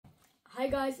Hi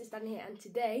guys, it's Dan here, and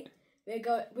today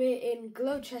we're in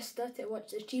Gloucester to watch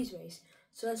the cheese race.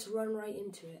 So let's run right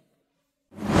into it.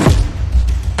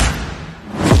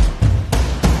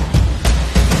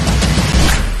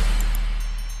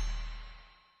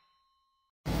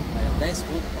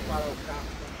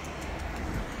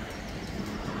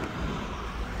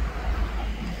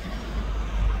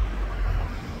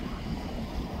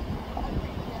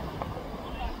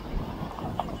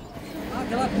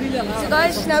 So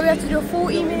guys, now we have to do a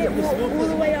 40-minute walk all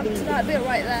the way up to that bit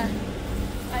right there.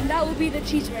 And that will be the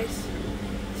cheese race.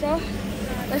 So,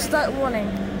 let's start running.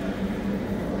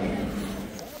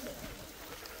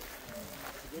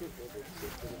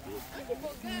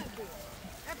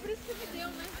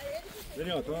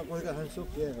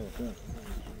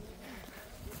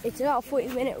 It's about a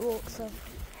 40-minute walk, so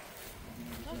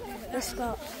let's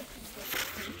start.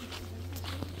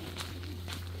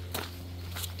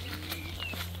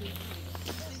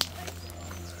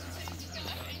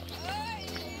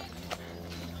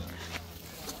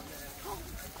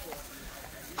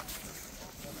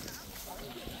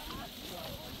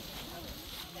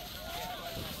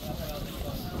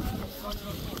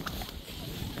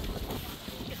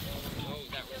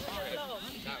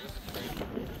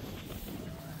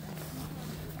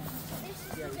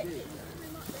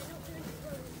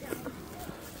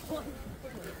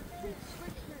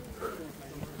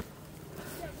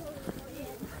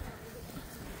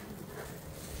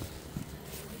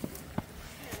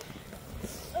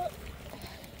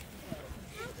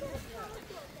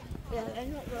 Yeah, they're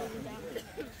not rolling down.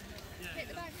 Take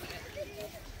the bag.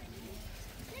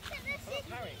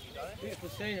 Beautiful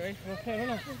scenery.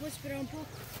 There's whisper on top.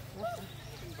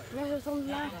 There's on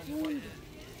the left one.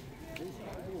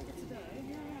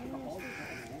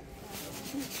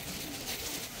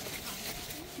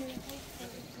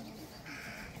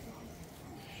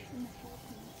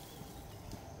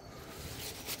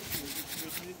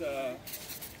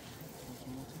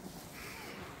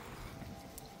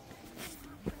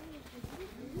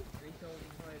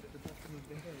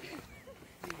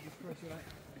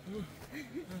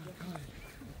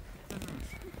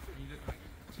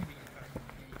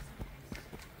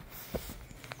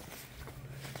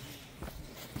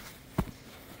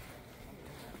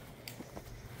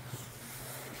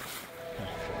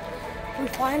 We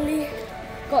finally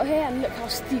got here, and look how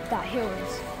steep that hill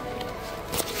is.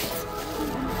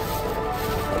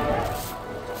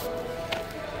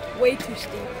 Way too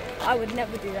steep. I would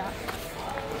never do that.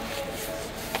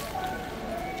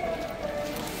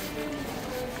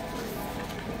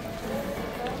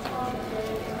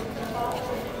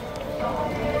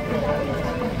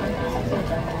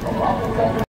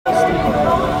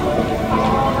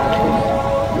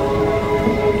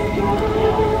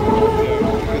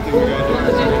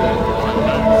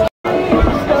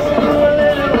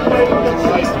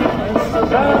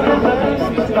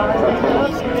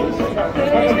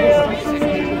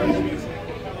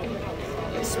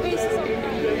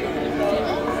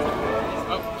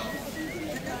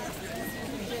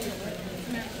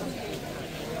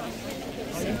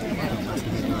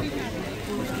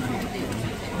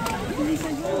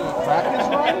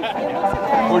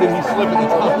 Or did he slip at the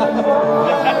top?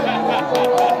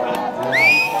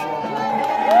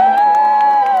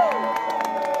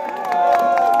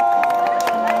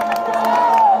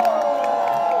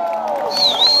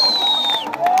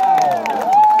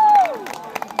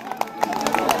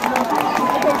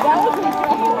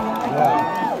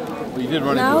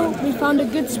 Now we found a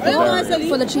good spot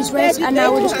for the cheese race, and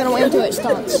now we're just going to wait until it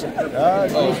starts.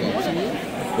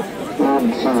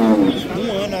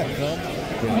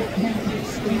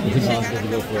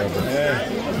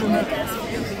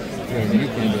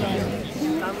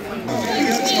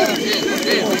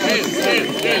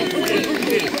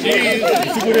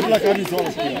 Segurei pela camisola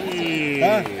aqui,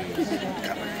 tá?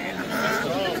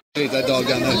 That dog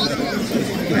down there.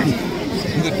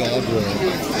 Good dog, bro.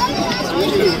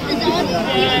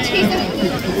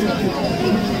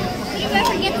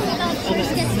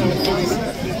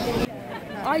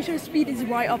 Ishowspeed is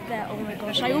right up there. Oh my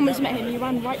gosh, I almost met him. He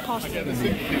ran right past me.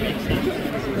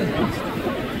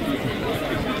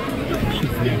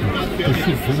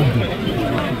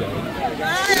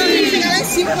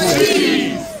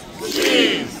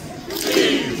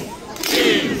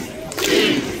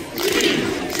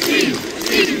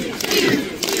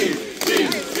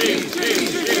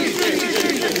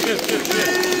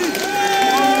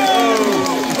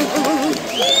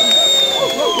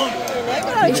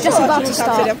 It's just about to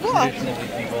start.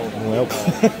 Não é o...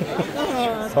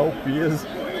 Só o peso.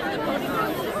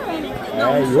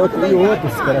 É, e outro,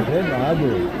 esse cara é treinado.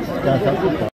 Esse cara tá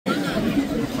ocupado.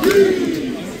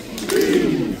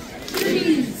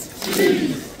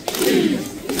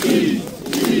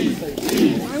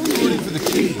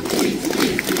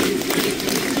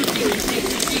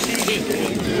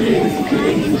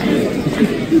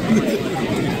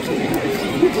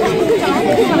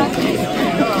 Nice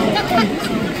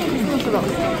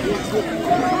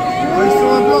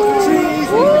one, block of cheese!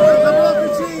 There's a block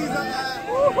of cheese on that!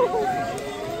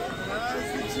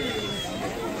 Nice the cheese.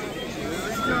 Here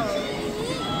we go.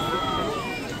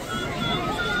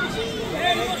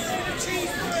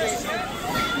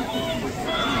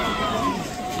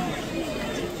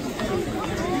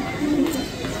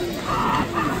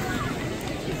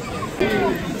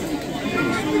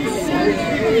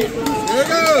 Here it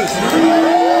goes!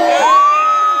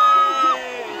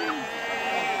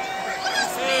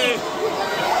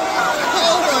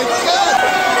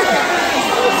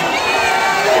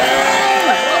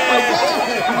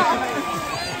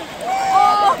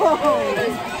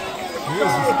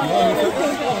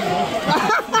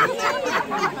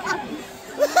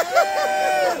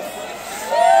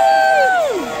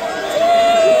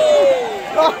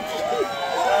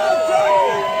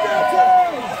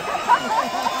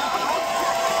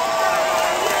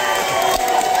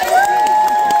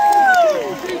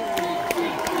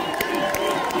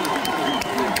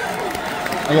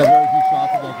 I got very few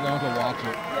shots of that ground to watch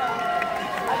it.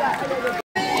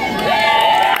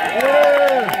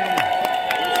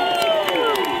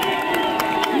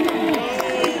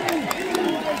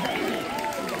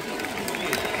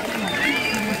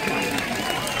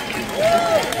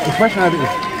 The question I have is,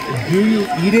 do you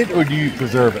eat it or do you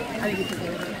preserve it? I think you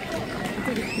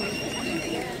preserve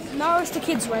it. Now it's the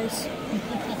kids' race. The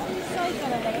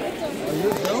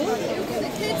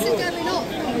kids are going up.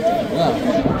 Yeah.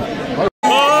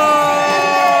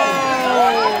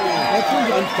 That seems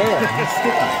unfair. It's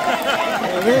sticky.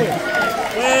 It is.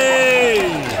 Hey!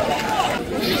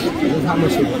 Look how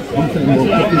much something more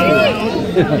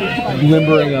cookies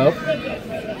limbering up.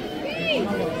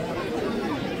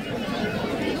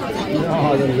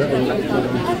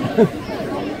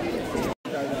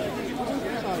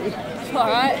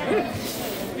 Alright.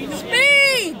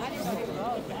 Speed!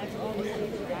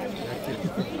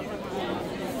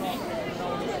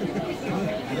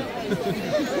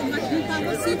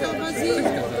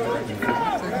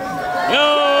 Yo!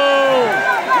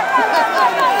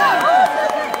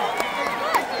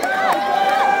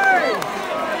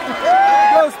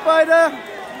 Go, Spider!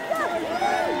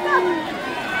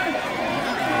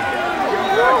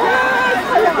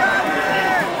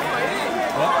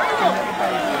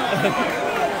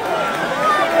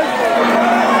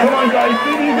 Come on, guys,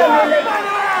 do these on your leg.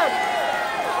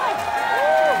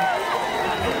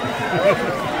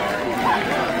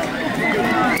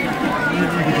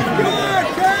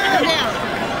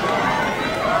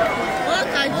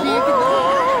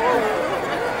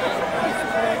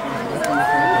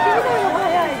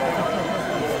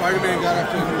 Spider-Man got off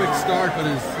to a quick start, but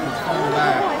he's falling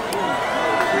back.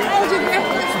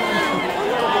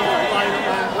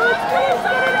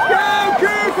 Go,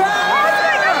 Cooper!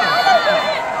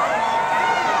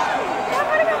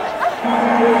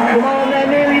 Come on, they're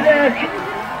nearly there.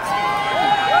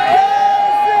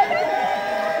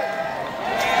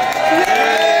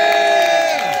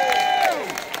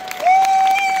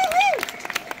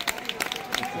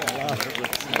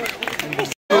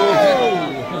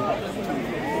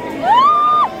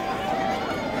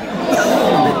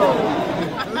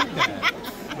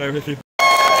 Everything.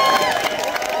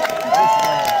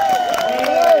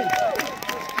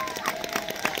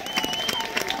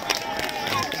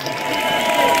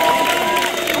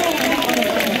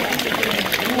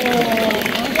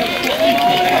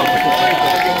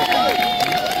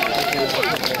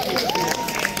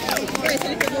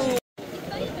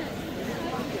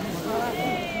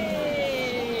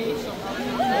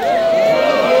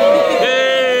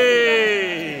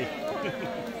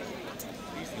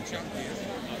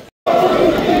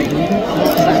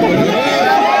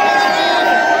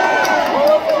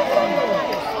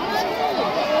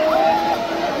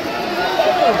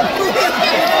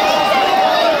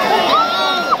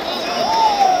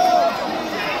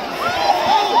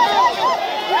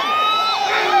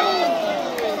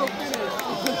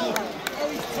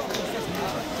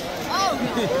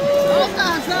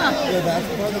 Yeah, that's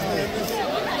part of the madness.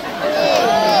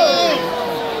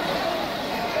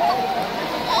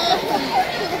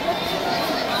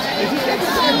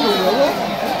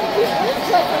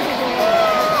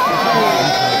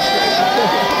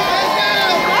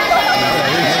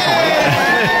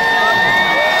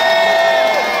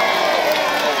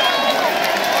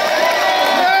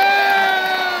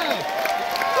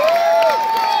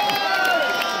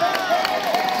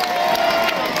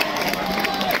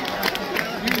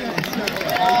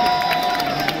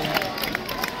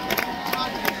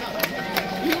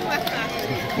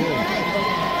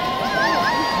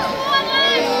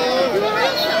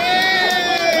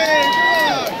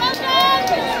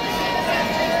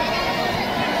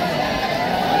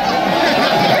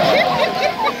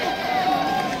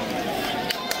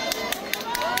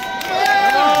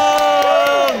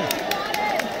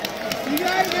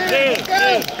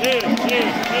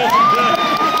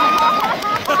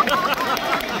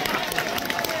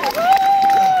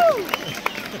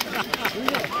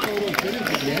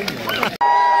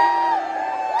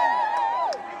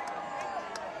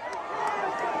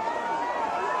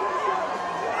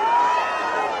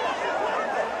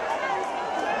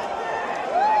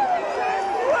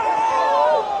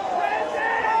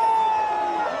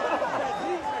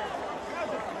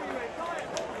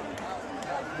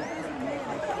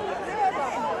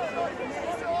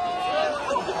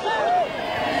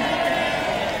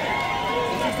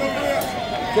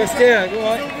 Just here, go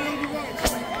on.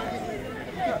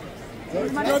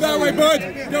 Go that way, bud.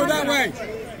 Go that way.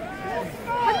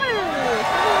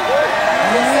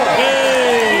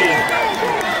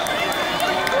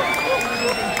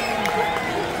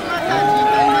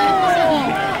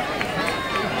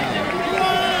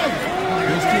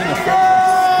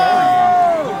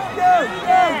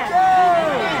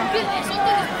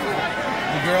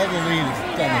 The girl will lead has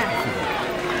done this before.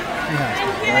 She has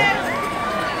to, right?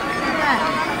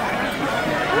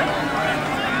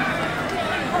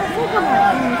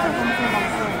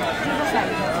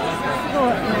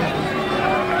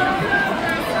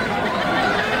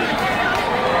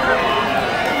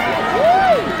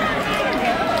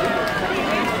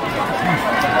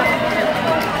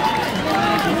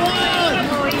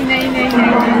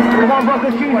 Come on,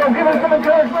 Bucket Cheese, give us some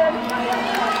encouragement.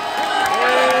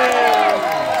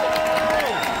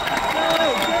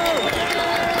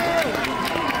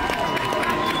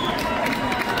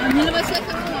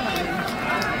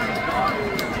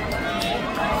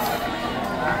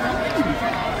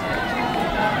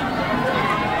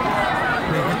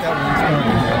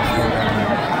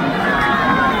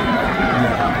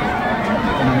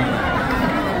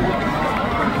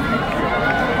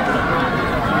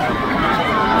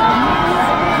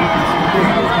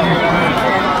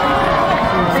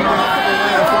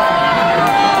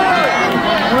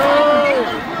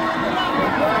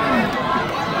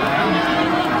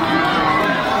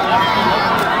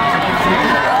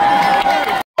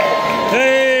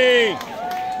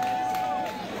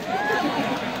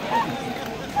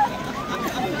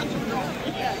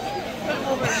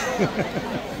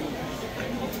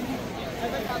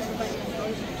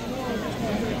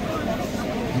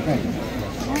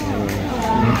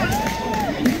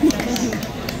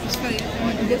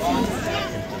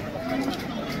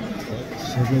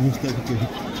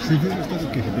 Você viu o estado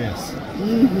que ele desce?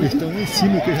 Eles estão lá em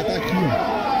cima, que já está aqui,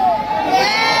 ó.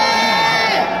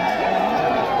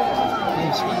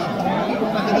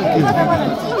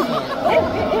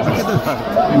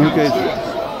 Okay.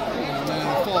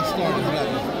 False start.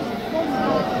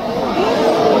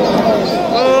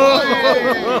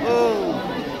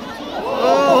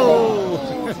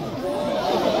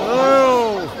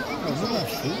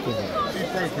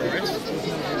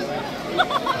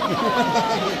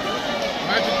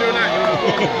 Imagine doing that.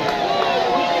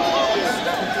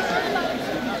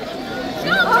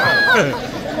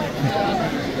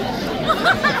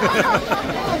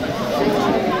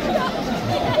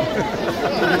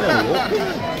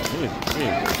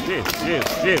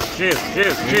 Cheers.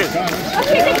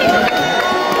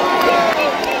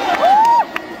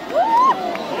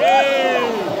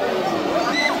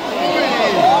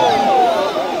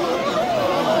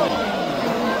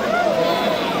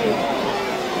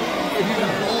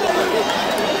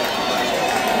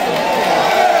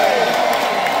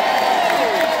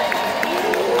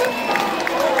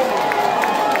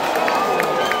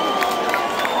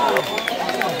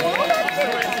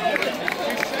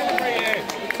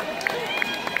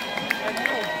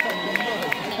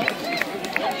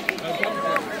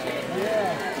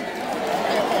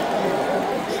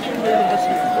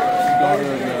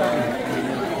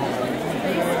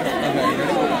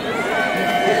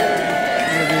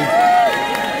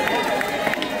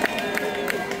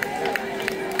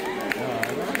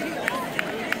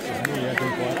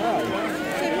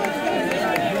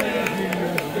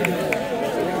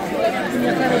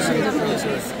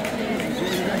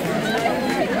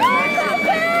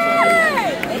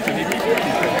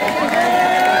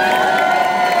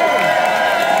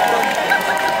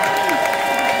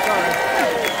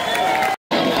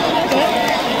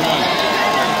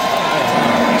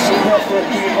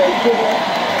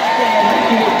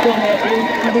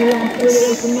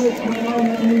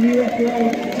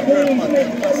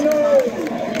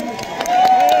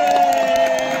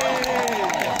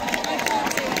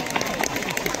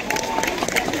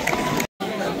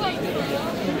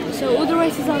 So all the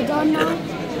races are done now,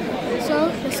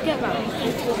 so let's get back.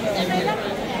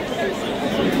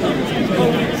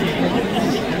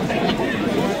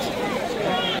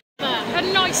 A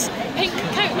nice pink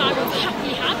that I was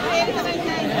happily had.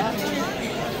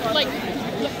 Like,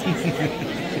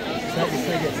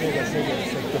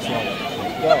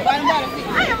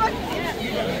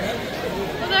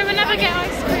 although we never get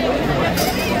ice cream.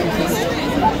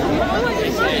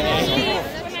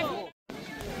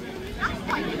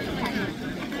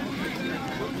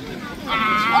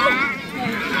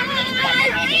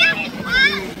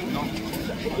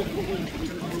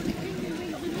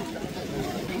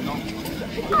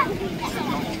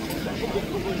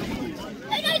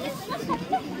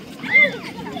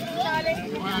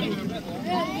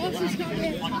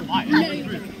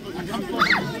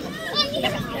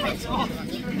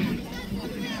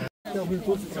 Estão vindo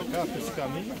todos para cá, para esse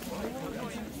caminho.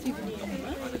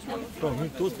 Estão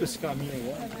vindo todos para esse caminho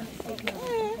agora.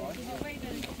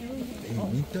 Tem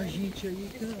muita gente aí,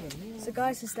 cara. So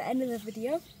guys, it's the end of the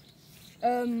video.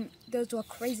 Those were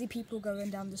crazy people going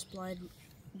down the slide,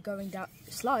 going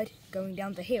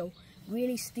down the hill,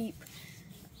 really steep,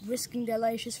 risking their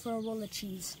lives for a roll of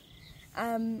cheese.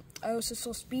 I also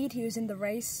saw Speed. He was in the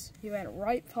race. He went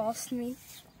right past me,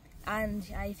 and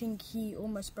I think he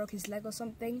almost broke his leg or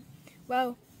something.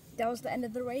 Well, that was the end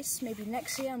of the race. Maybe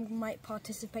next year I might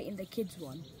participate in the kids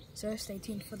one, so stay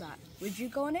tuned for that. Would you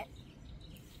go on it?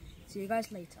 See you guys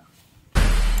later.